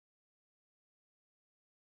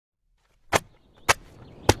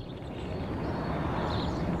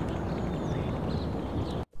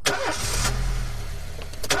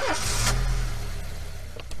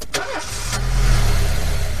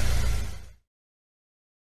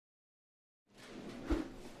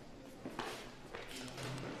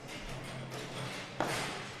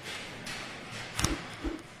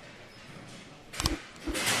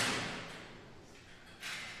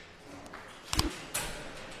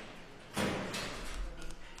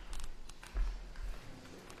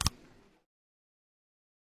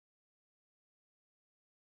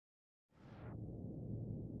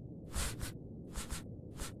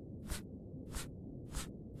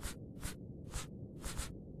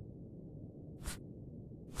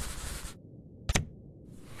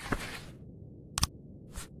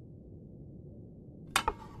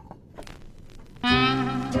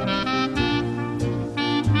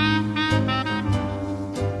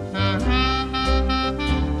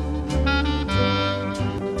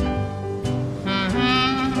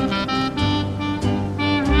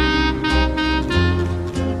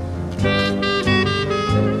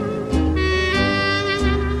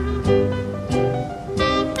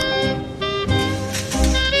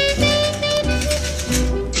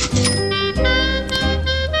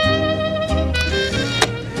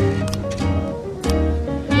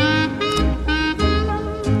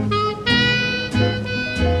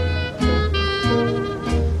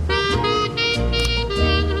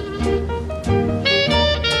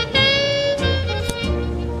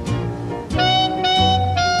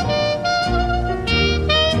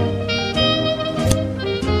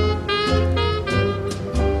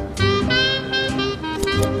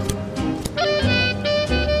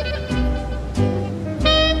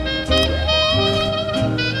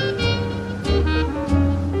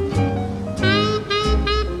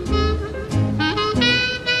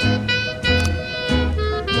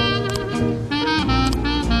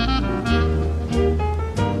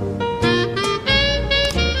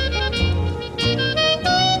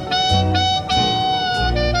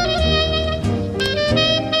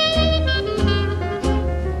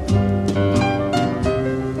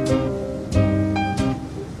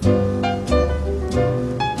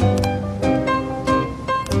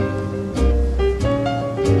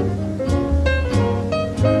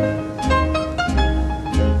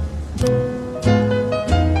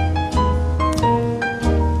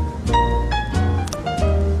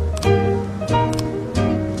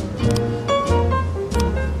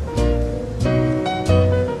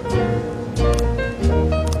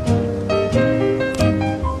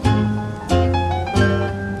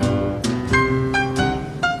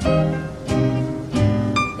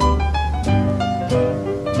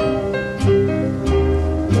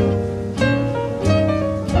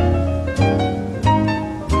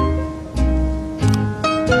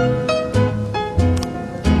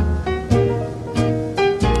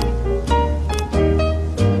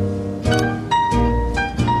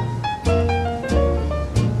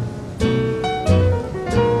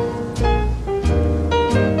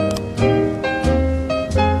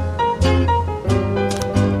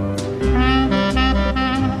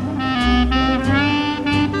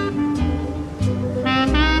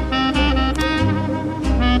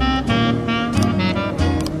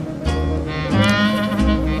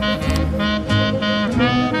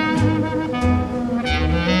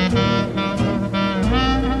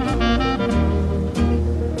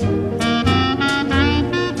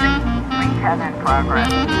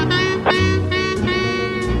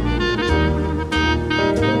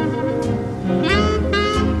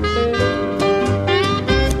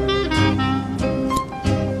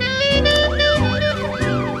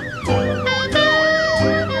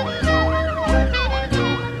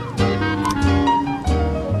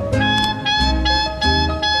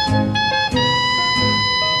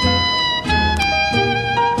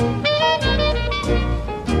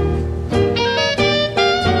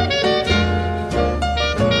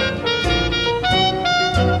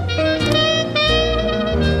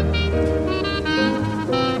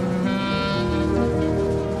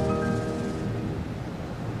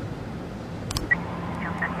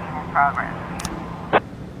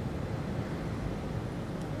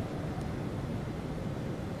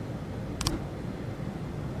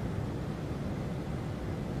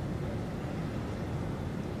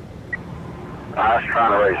I was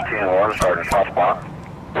trying to raise TN1, Sergeant soft spot.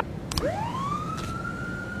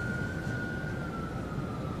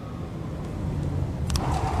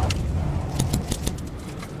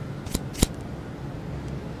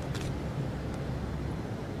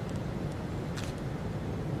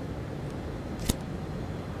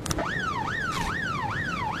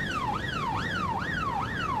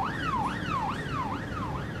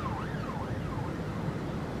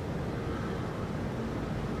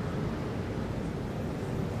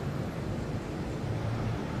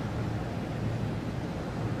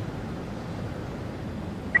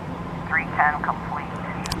 Complete.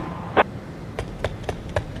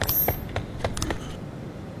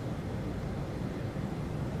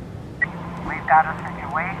 We've got a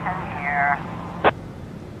situation here.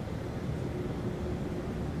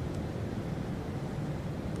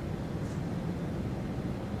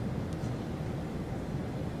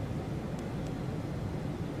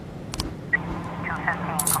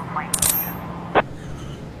 Complete.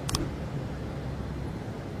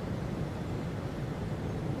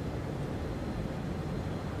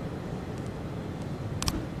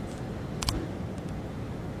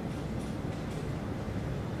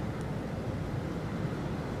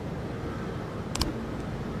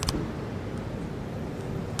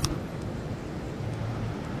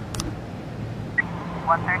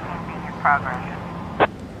 113B in progress.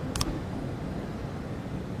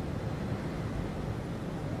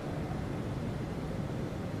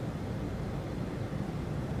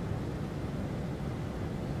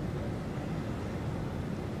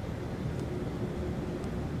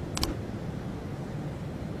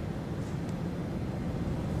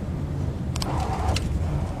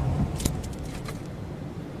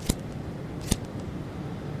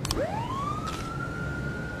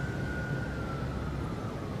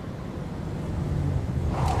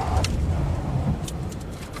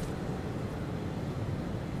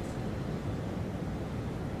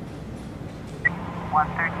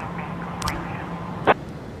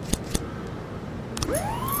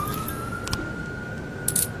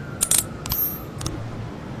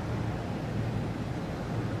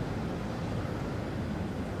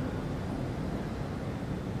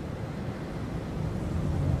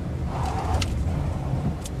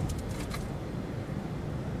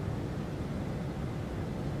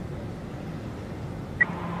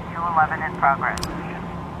 In progress.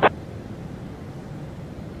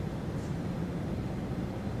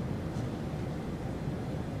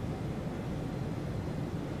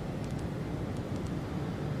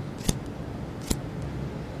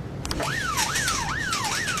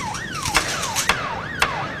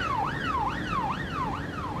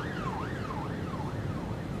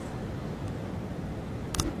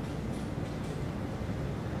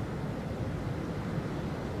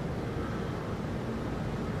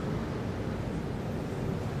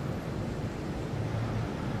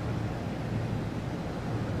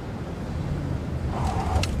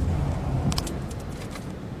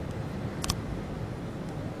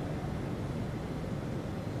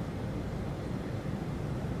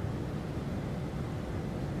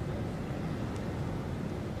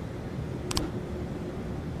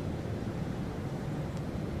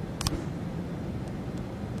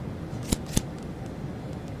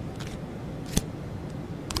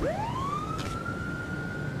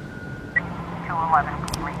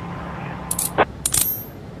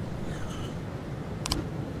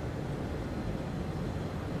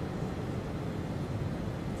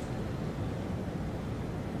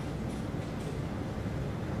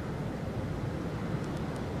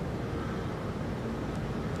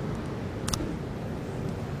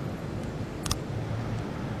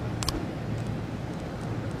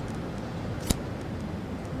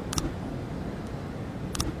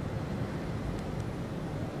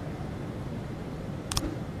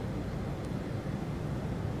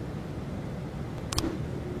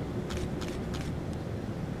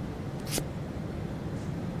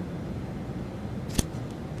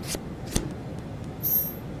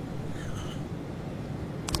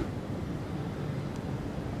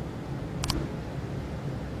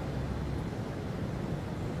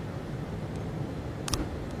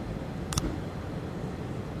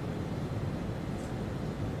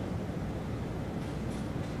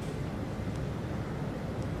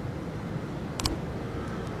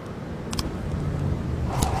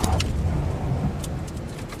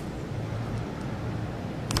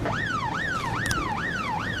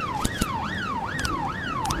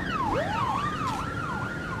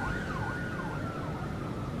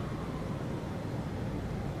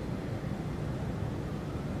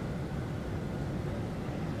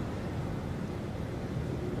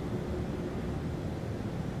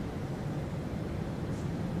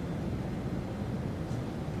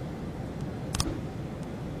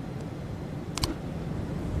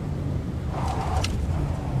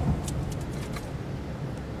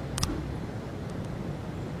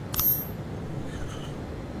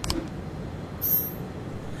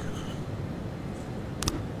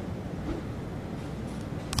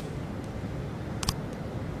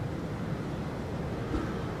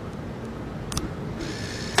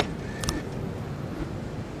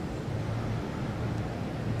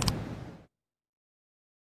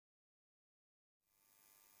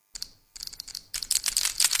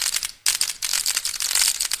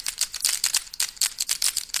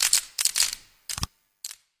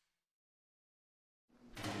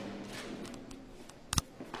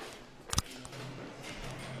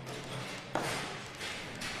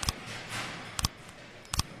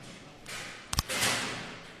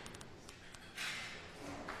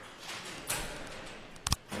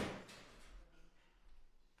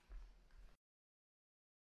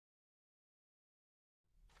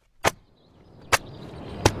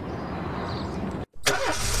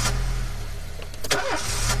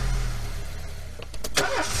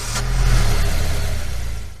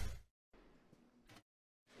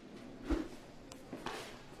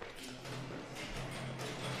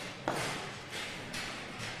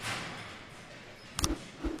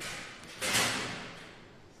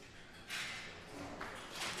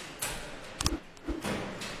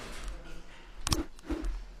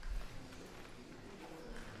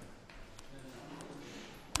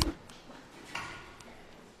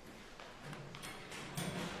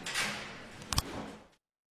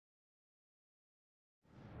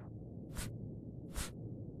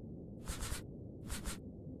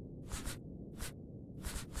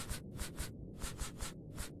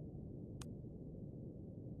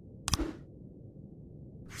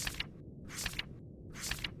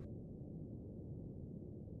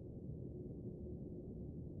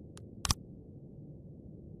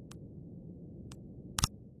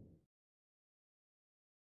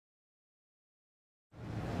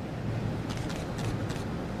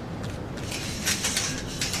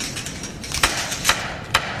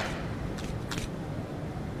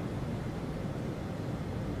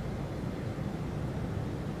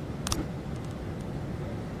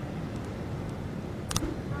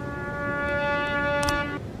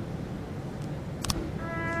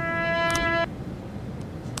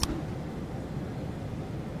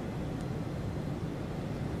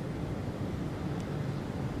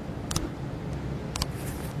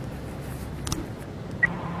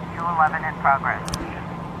 211 in progress.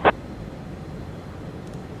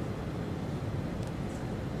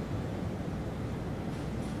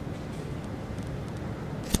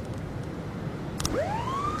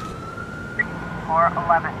 Four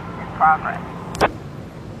 11 in progress.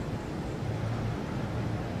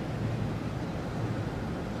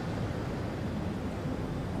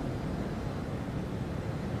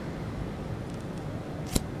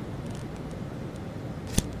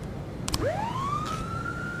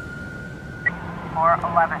 Four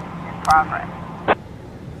 11 in progress.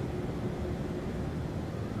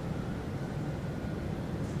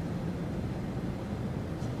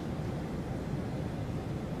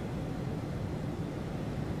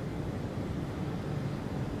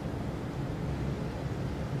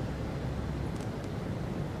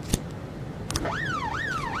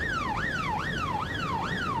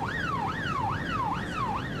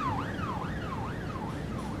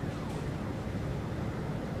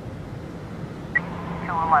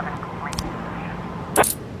 Two 11 complete.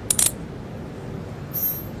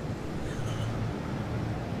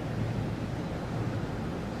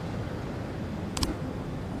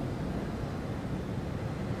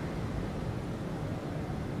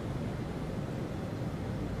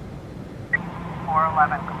 Four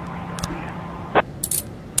 11 complete.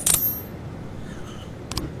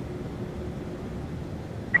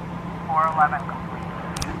 411 complete.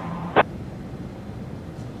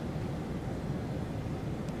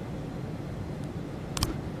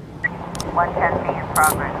 One 10 feet in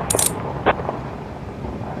progress.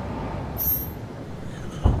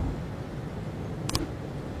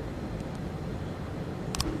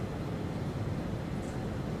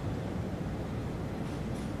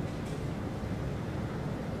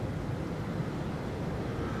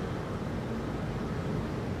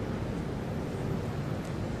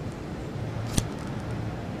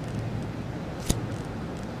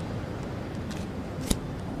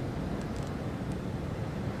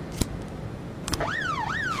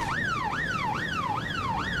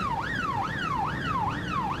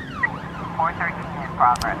 Four 13 in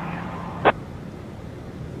progress.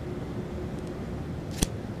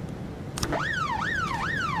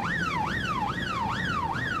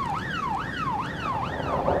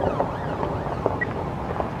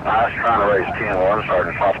 I was trying to raise 10-1,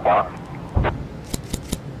 starting soft spot.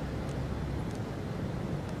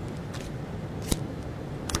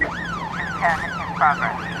 Two 10 in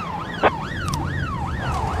progress.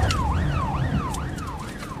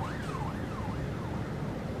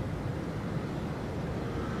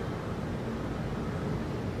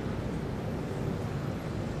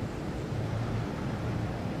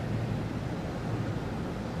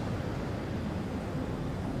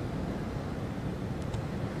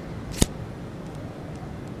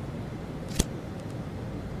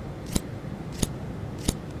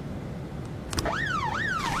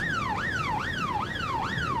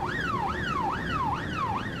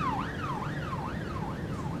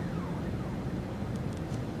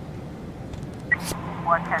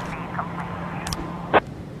 One 10 feet complete.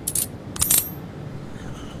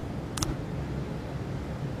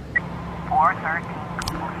 Four 13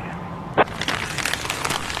 complete.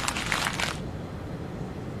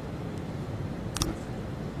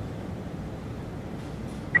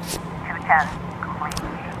 Two 10 complete.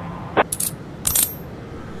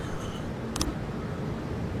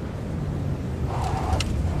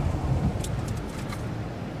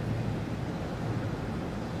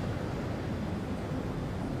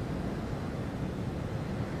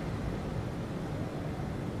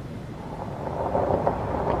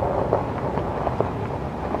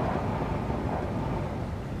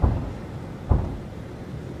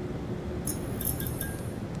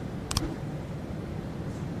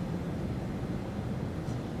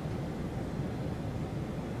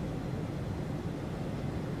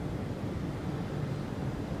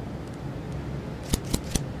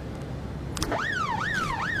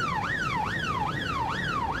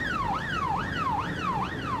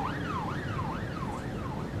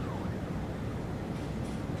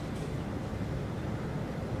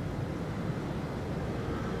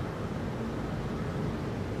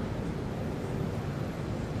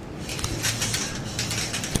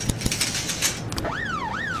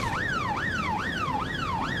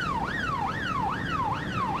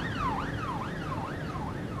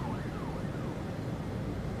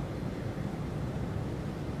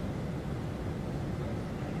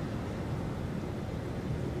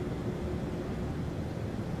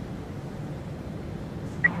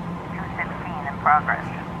 Progress.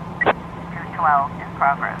 212 in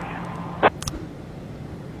progress.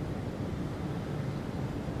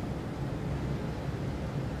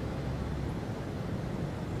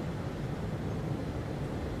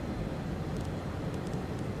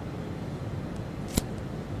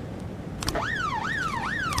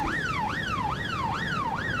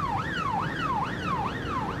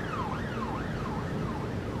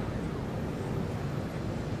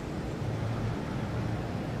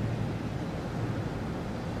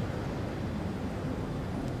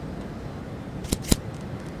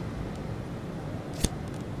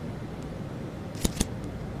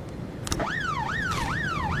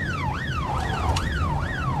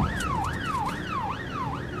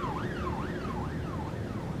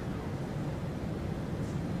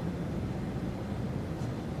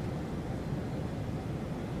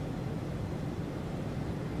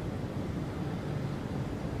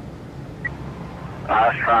 I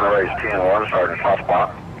was trying to raise 10-1, Sergeant, soft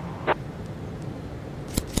spot.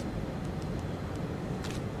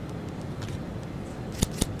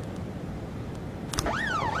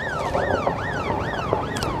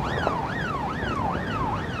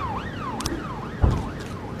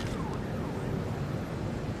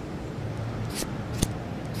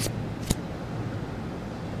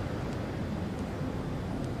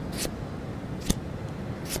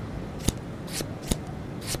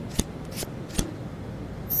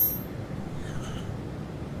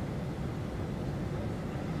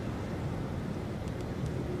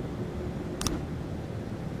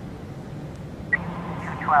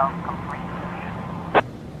 Complete.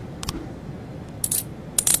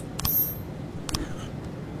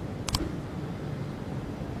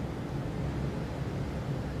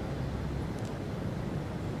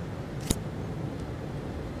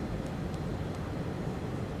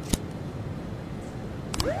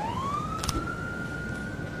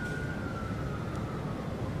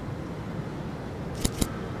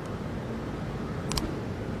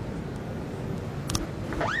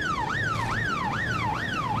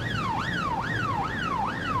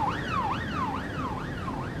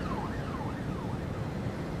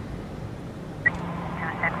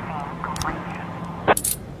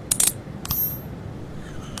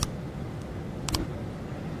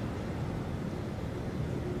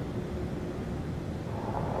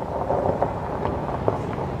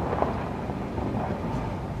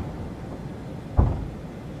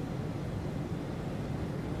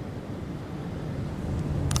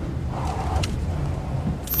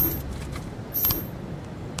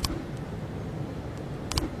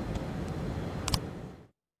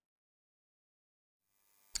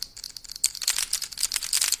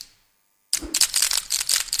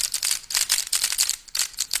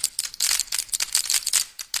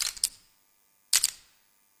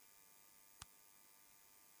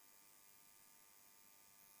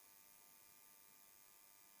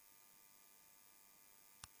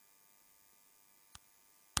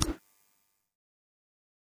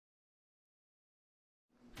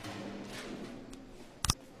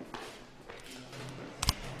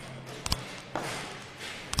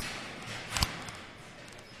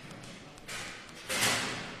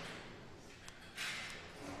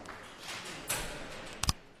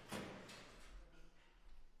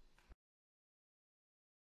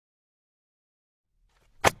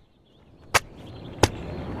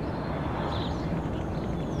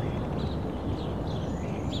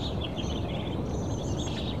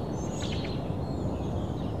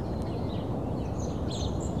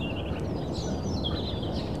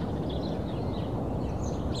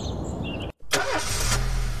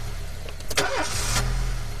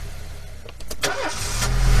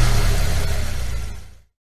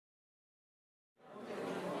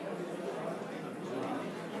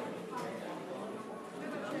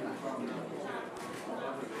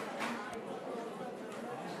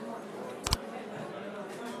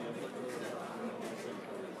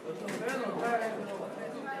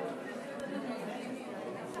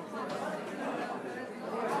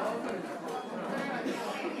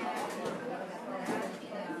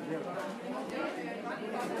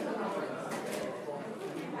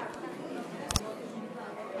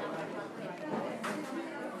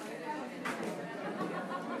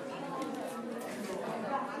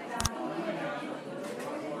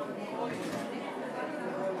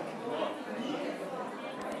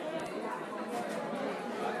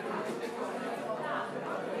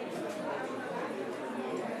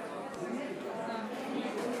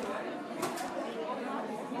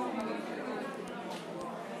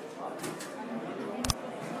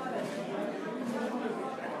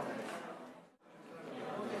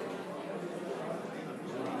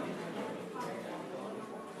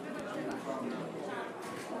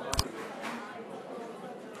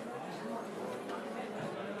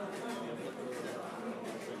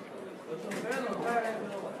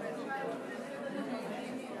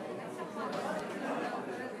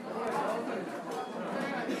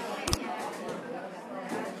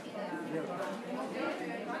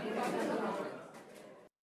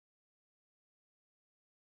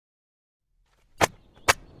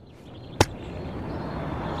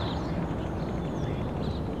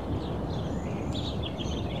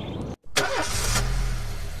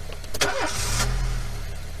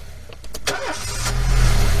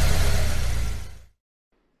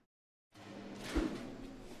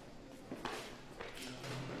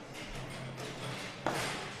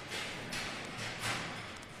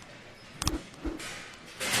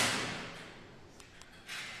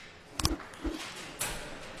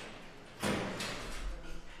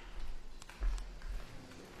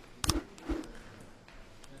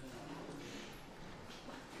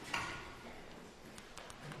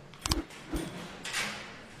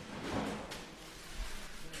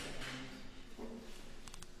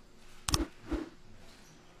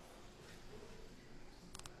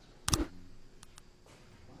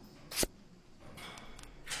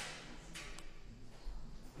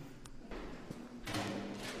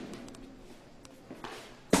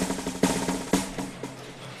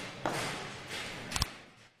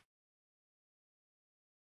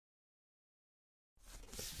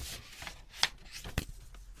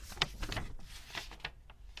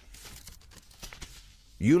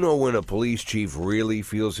 You know when a police chief really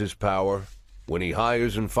feels his power? When he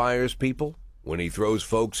hires and fires people? When he throws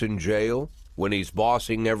folks in jail? When he's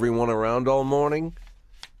bossing everyone around all morning?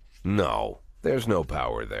 No, there's no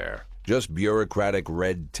power there. Just bureaucratic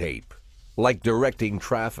red tape. Like directing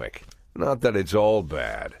traffic. Not that it's all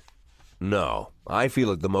bad. No, I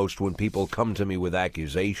feel it the most when people come to me with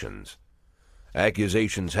accusations.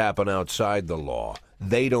 Accusations happen outside the law.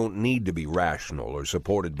 They don't need to be rational or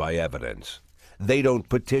supported by evidence. They don't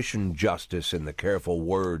petition justice in the careful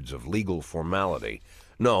words of legal formality.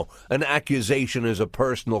 No, an accusation is a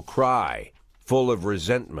personal cry, full of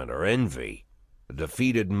resentment or envy, a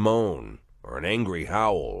defeated moan, or an angry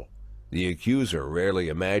howl. The accuser rarely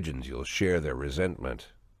imagines you'll share their resentment,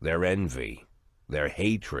 their envy, their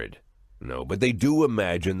hatred. No, but they do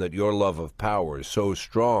imagine that your love of power is so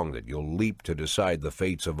strong that you'll leap to decide the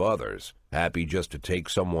fates of others, happy just to take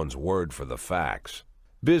someone's word for the facts.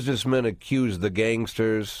 Businessmen accuse the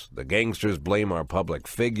gangsters blame our public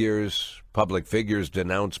figures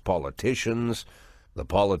denounce politicians, the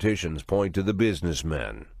politicians point to the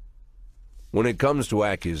businessmen. When it comes to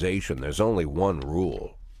accusation, there's only one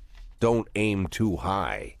rule. Don't aim too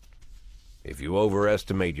high. If you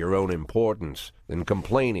overestimate your own importance, then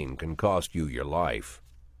complaining can cost you your life.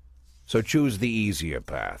 So choose the easier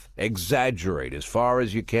path. Exaggerate as far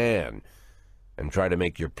as you can, and try to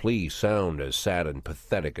make your plea sound as sad and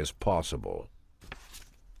pathetic as possible.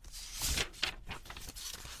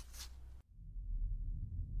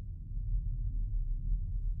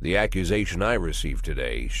 The accusation I received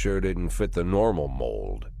today sure didn't fit the normal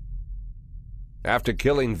mold. After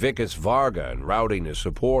killing Vikas Varga and routing his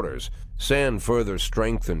supporters, Sand further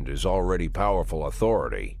strengthened his already powerful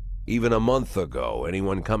authority. Even a month ago,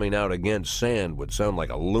 anyone coming out against Sand would sound like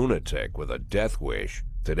a lunatic with a death wish.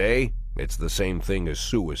 Today, it's the same thing as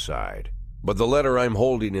suicide. But the letter I'm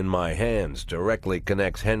holding in my hands directly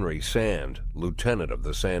connects Henry Sand, lieutenant of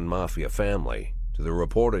the Sand Mafia family, to the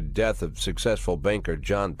reported death of successful banker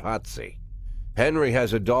John Pazzi. Henry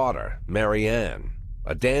has a daughter, Marianne,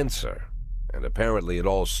 a dancer, and apparently it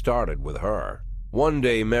all started with her. One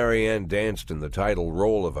day, Marianne danced in the title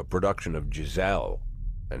role of a production of Giselle,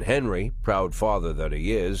 and Henry, proud father that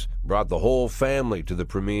he is, brought the whole family to the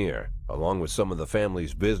premiere, along with some of the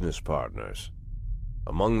family's business partners.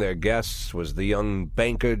 Among their guests was the young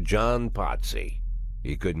banker John Pazzi.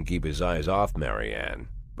 He couldn't keep his eyes off Marianne,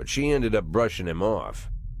 but she ended up brushing him off.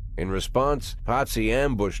 In response, Pazzi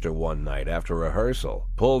ambushed her one night after rehearsal,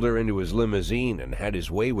 pulled her into his limousine, and had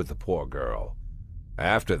his way with the poor girl.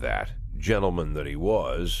 After that, gentleman that he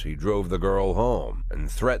was, he drove the girl home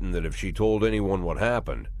and threatened that if she told anyone what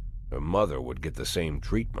happened, her mother would get the same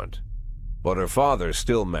treatment. But her father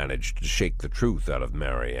still managed to shake the truth out of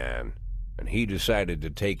Marianne, and he decided to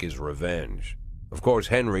take his revenge. Of course,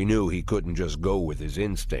 Henry knew he couldn't just go with his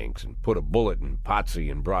instincts and put a bullet in Pazzi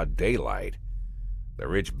in broad daylight. The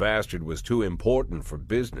rich bastard was too important for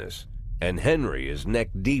business, and Henry is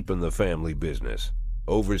neck-deep in the family business,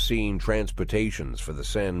 overseeing transportations for the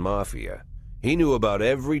Sand Mafia. He knew about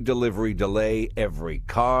every delivery delay, every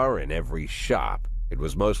car, and every shop. It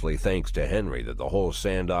was mostly thanks to Henry that the whole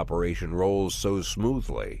Sand operation rolls so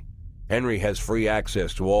smoothly. Henry has free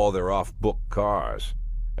access to all their off-book cars,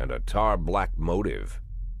 and a tar-black motive.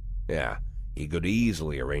 Yeah, he could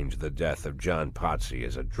easily arrange the death of John Pazzi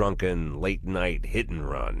as a drunken, late-night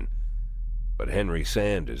hit-and-run. But Henry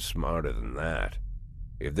Sand is smarter than that.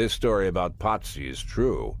 If this story about Pazzi is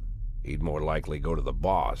true, he'd more likely go to the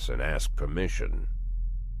boss and ask permission.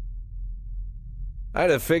 I'd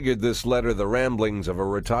have figured this letter the ramblings of a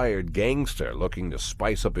retired gangster looking to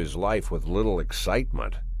spice up his life with little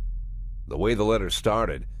excitement. The way the letter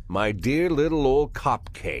started, "My dear little old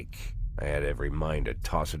cupcake," I had every mind to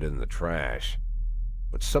toss it in the trash.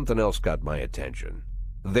 But something else got my attention.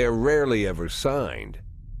 They're rarely ever signed,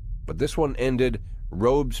 but this one ended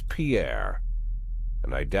Robespierre,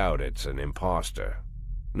 and I doubt it's an imposter.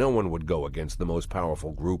 No one would go against the most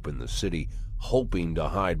powerful group in the city, hoping to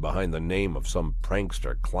hide behind the name of some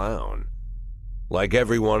prankster clown. Like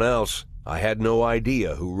everyone else, I had no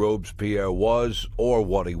idea who Robespierre was or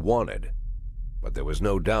what he wanted. But there was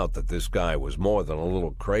no doubt that this guy was more than a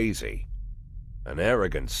little crazy. An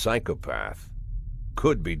arrogant psychopath.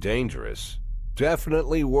 Could be dangerous.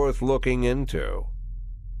 Definitely worth looking into.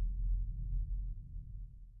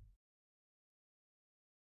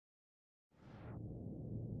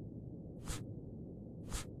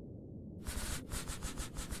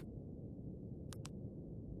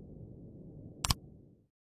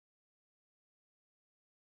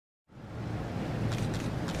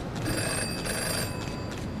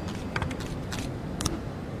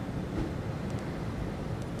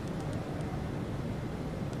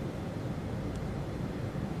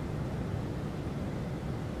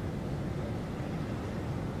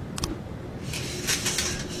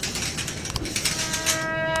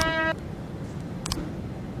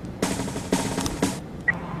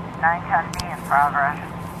 910B in progress.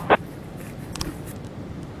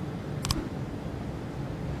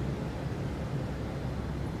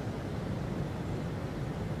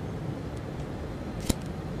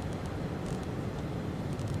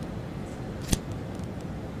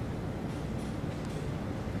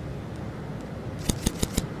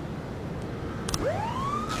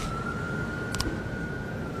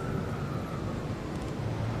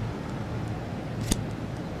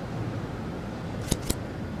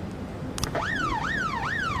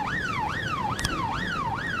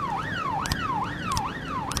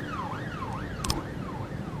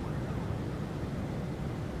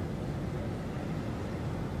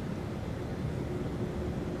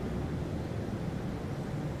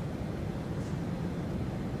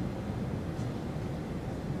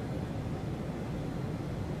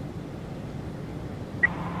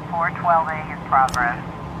 .412A in progress.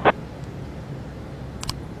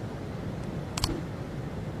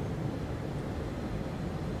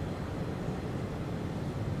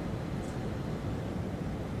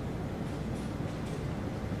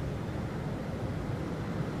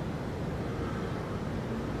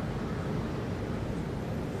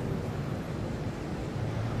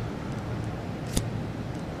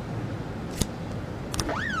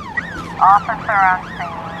 Officer on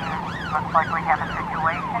scene. Looks like we have a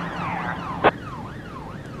situation here.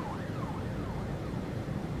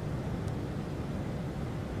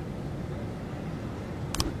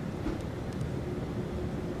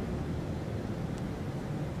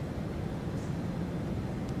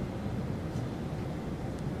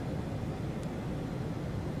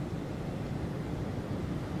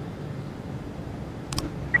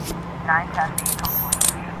 Nine ten B complete.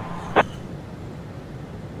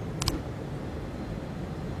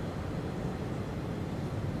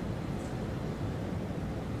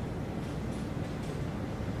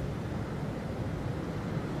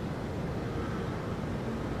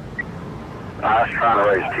 I was trying to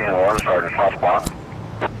raise 10-1, Sergeant, soft spot.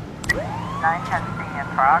 910C in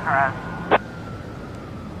progress.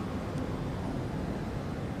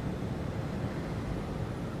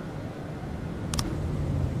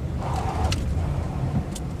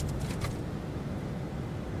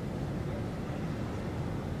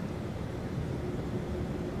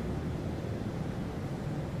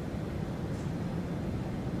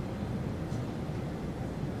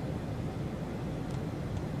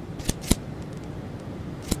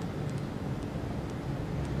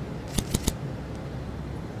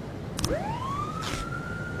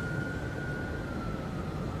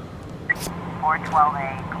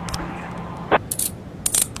 .412A complete.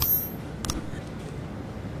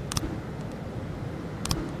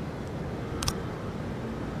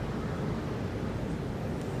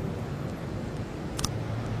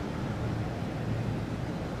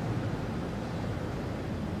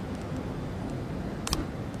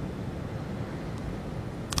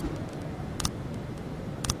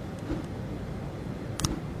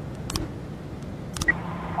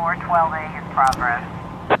 .412A in progress.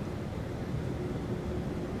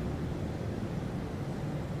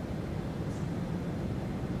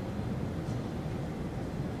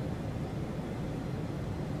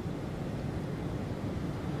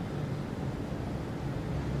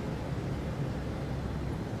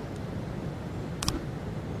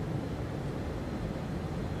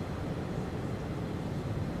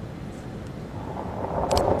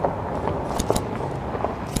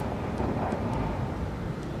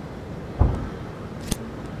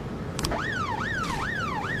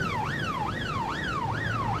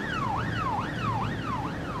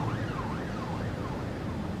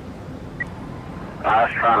 I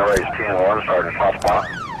was trying to raise 10-1, Sergeant, soft spot.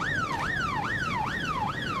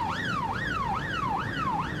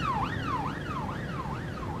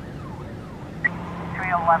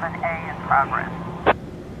 .311A in progress.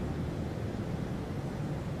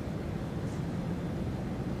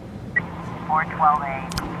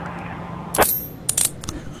 .412A complete.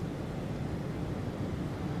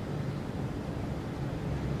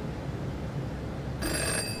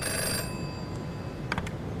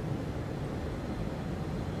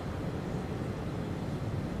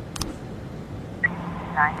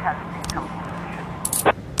 Nine testing complete.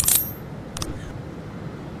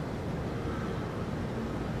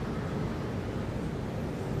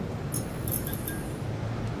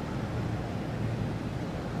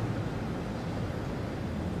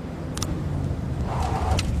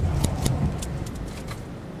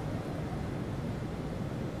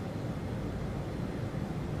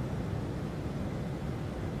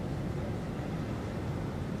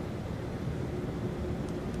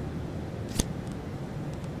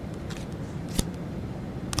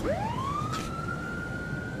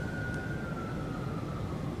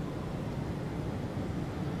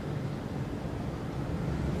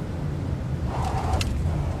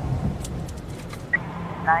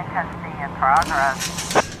 910C in progress.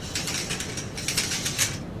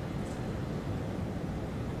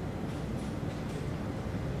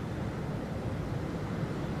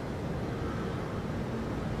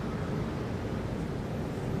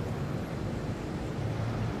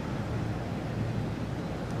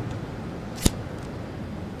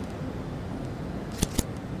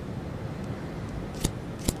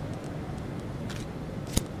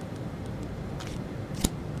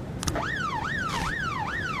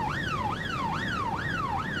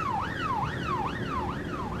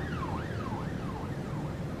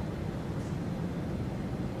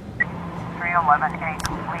 UmbrellaTech.Inc.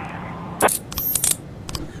 complete.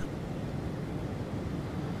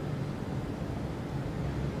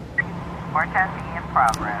 410C in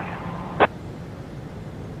progress.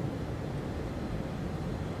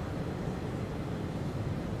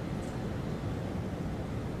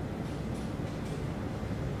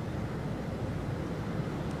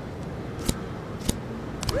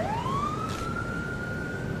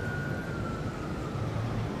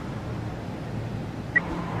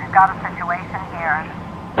 We've got a situation here.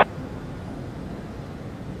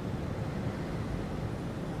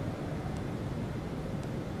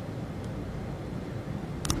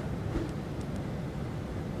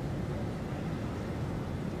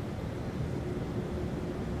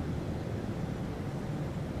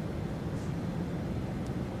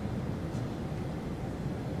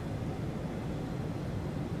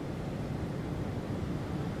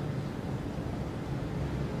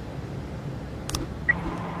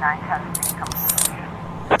 Nine testing complete.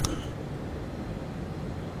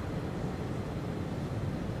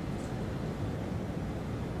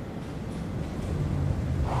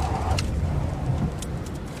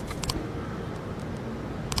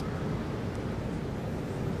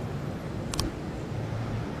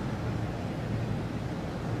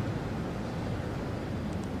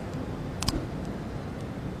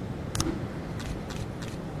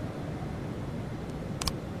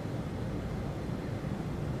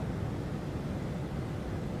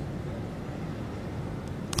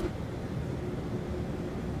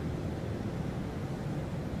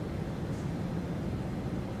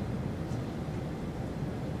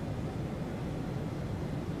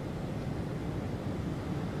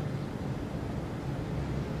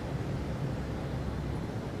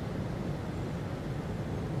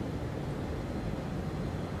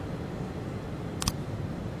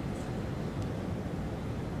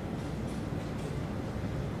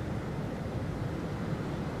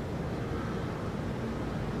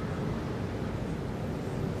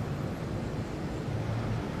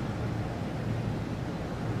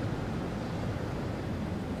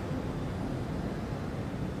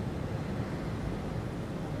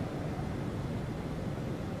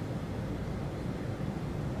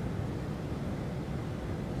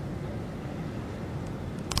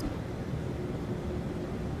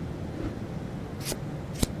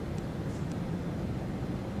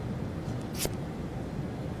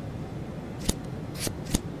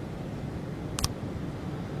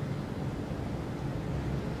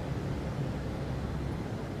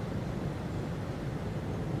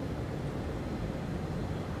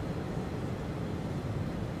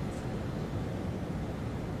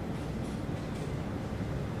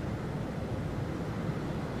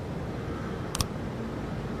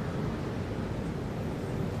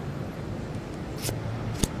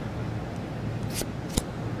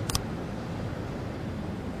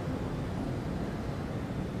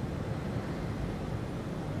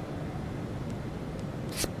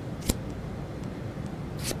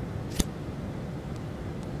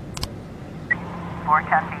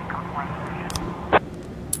 Forecasting complete.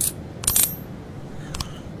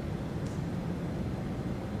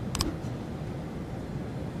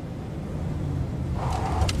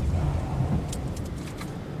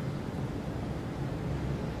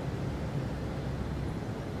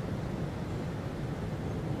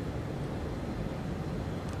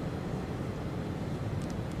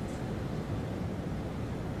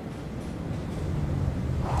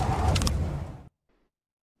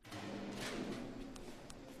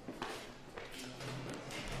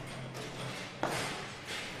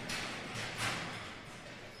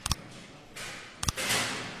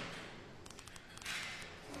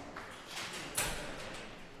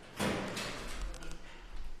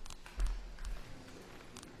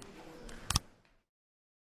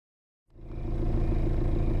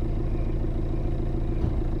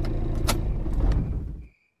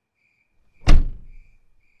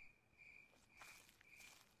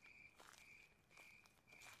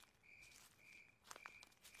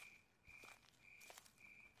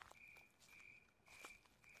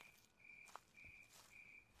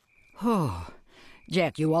 Oh,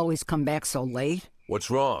 Jack, you always come back so late. What's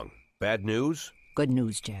wrong? Bad news? Good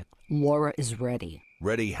news, Jack. Laura is ready.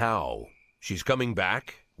 Ready how? She's coming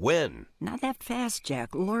back? When? Not that fast,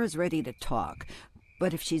 Jack. Laura's ready to talk.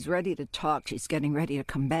 But if she's ready to talk, she's getting ready to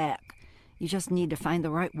come back. You just need to find the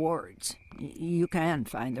right words. You can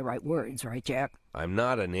find the right words, right, Jack? I'm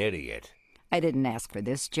not an idiot. I didn't ask for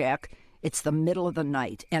this, Jack. It's the middle of the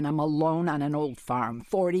night, and I'm alone on an old farm,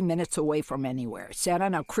 40 minutes away from anywhere, sat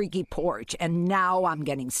on a creaky porch, and now I'm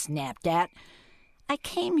getting snapped at. I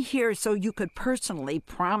came here so you could personally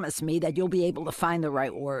promise me that you'll be able to find the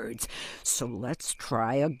right words. So let's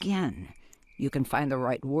try again. You can find the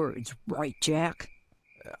right words, right, Jack?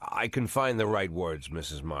 I can find the right words,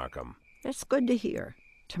 Mrs. Markham. That's good to hear.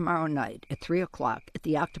 Tomorrow night at 3 o'clock at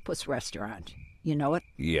the Octopus Restaurant. You know it?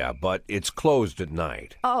 Yeah, but it's closed at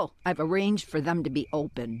night. Oh, I've arranged for them to be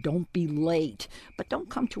open. Don't be late. But don't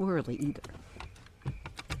come too early either.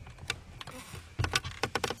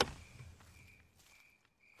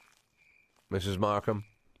 Mrs. Markham?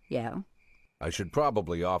 Yeah? I should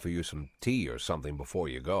probably offer you some tea or something before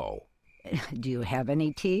you go. Do you have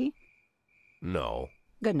any tea? No.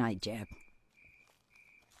 Good night, Jack.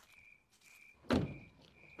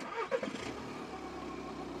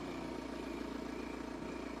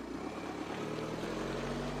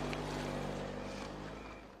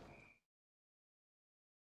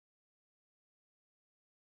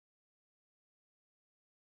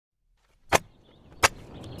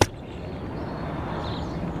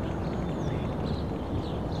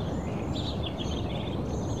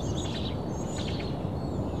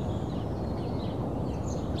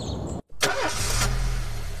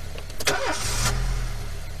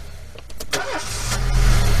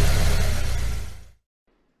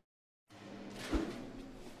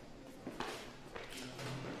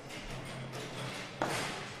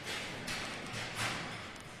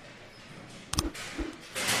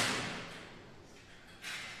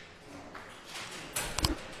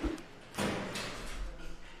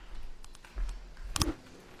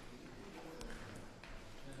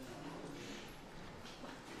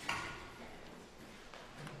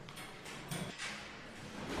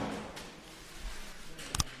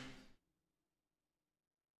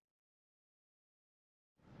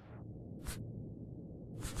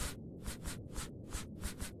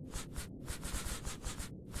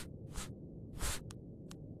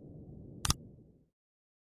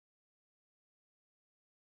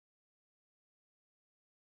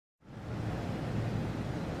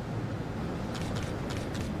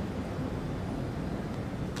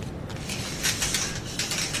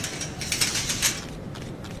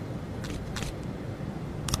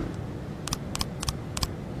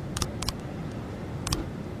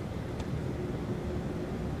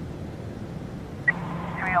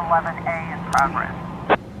 A in progress.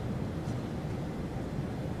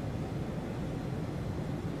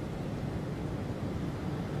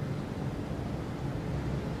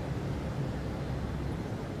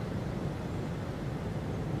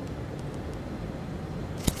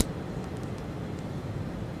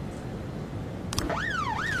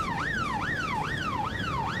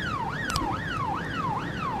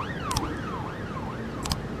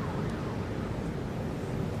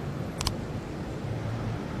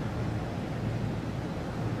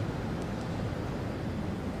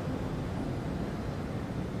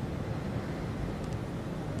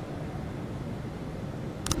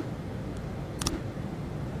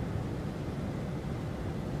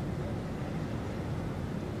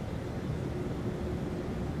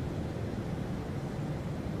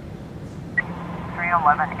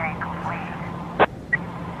 A complete.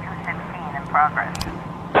 216 in progress.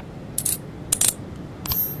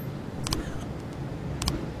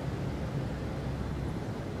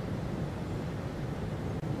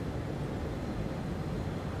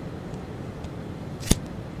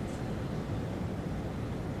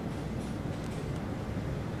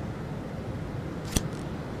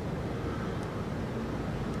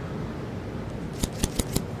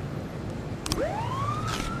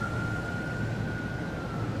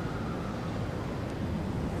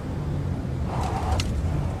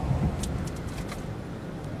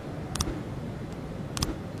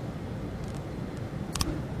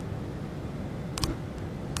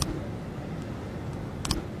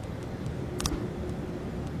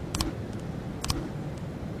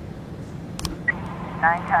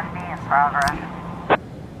 Nine ton B in progress.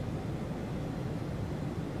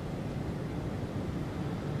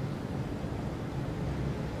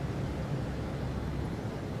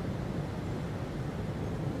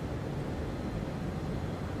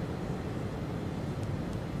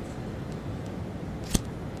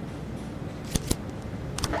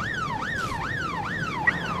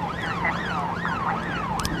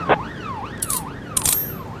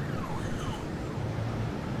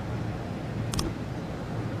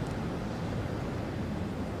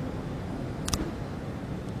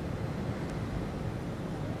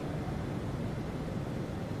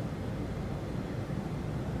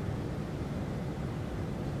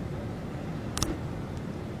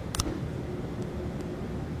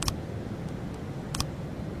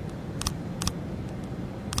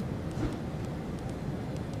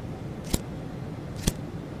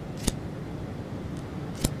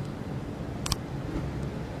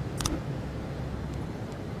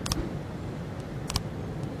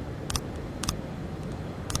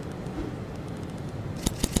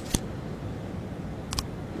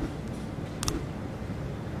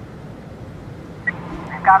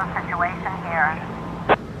 We've got a situation here.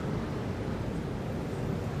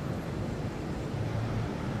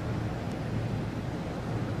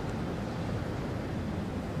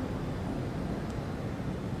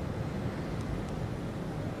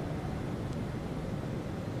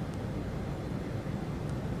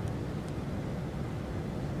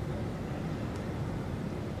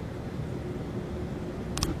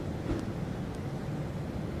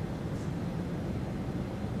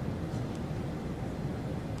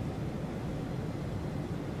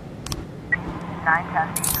 Nine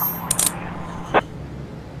testing complete.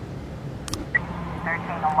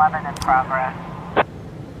 1311 in progress.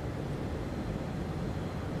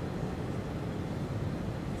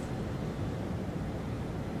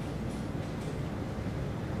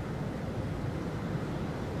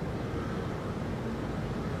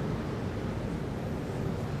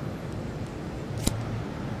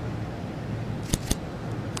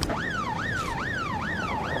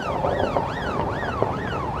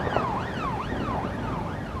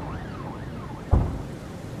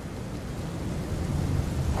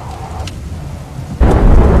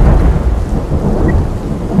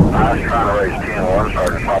 Trying to raise 10-1,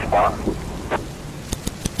 Sergeant Southpaw.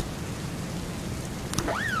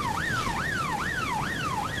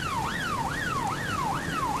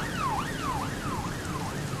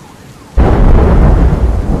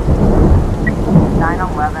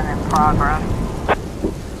 In progress.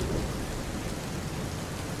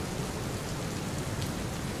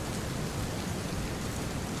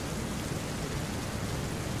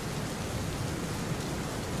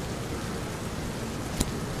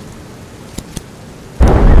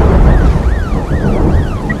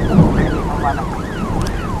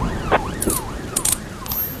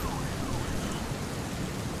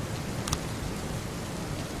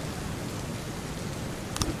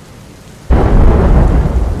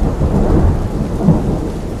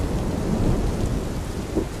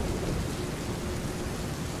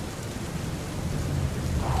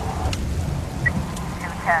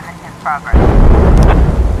 In progress.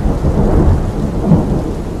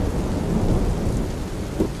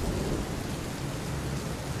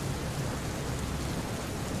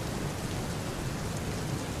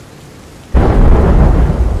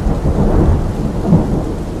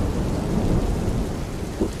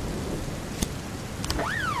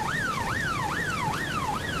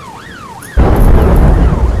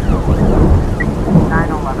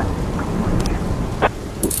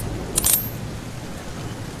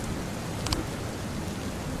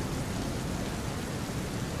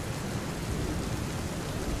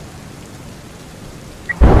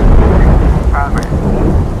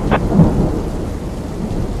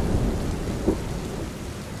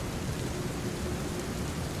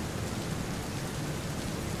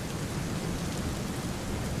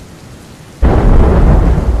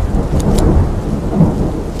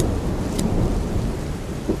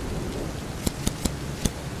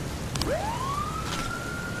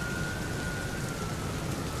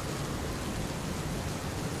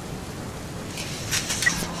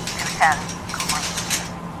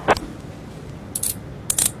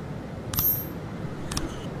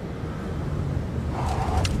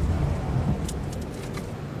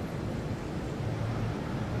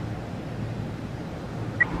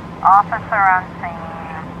 Officer on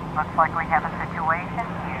scene. Looks like we have a situation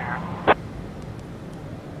here.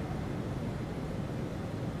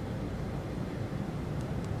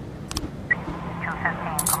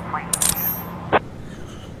 Complete.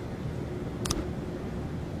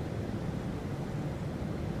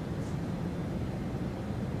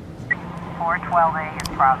 412A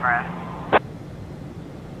in progress.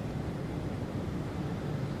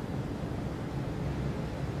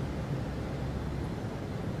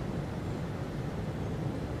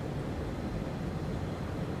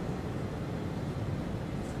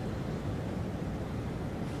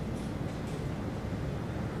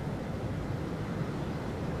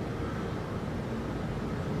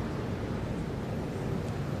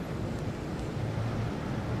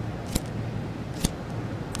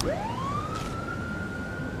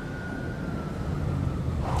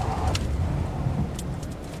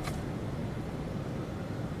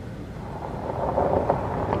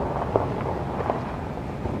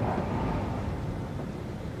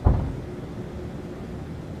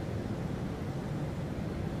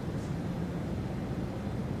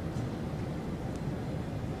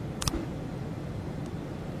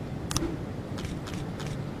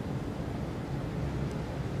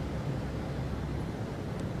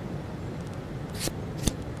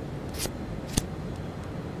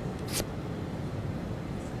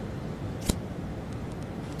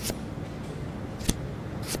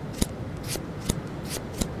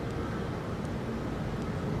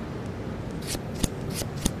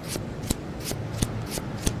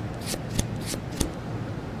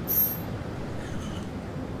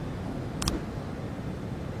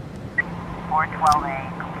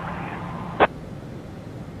 412A.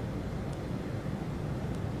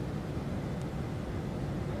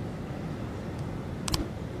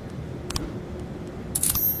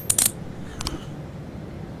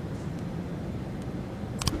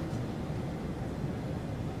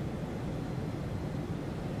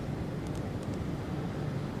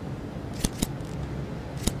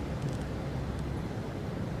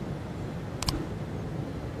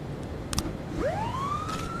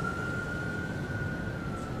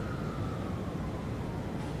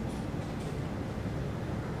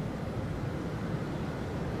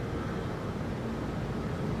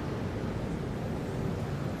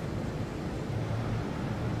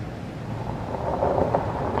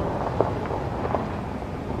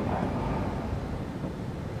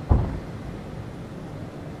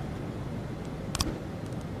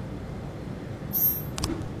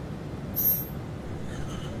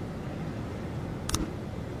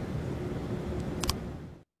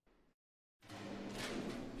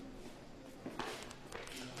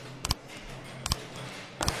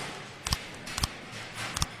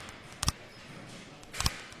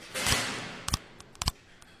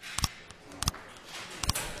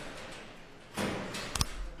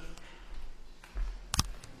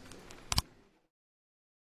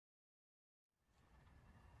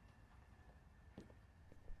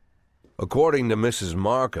 According to Mrs.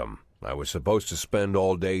 Markham, I was supposed to spend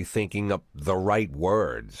all day thinking up the right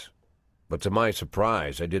words. But to my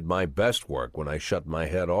surprise, I did my best work when I shut my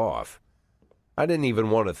head off. I didn't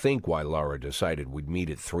even want to think why Laura decided we'd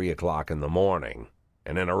meet at 3 o'clock in the morning,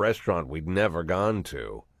 and in a restaurant we'd never gone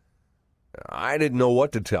to. I didn't know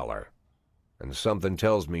what to tell her, and something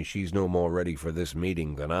tells me she's no more ready for this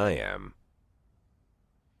meeting than I am.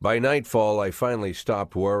 By nightfall, I finally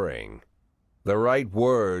stopped worrying. The right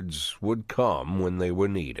words would come when they were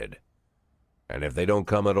needed. And if they don't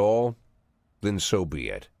come at all, then so be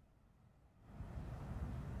it.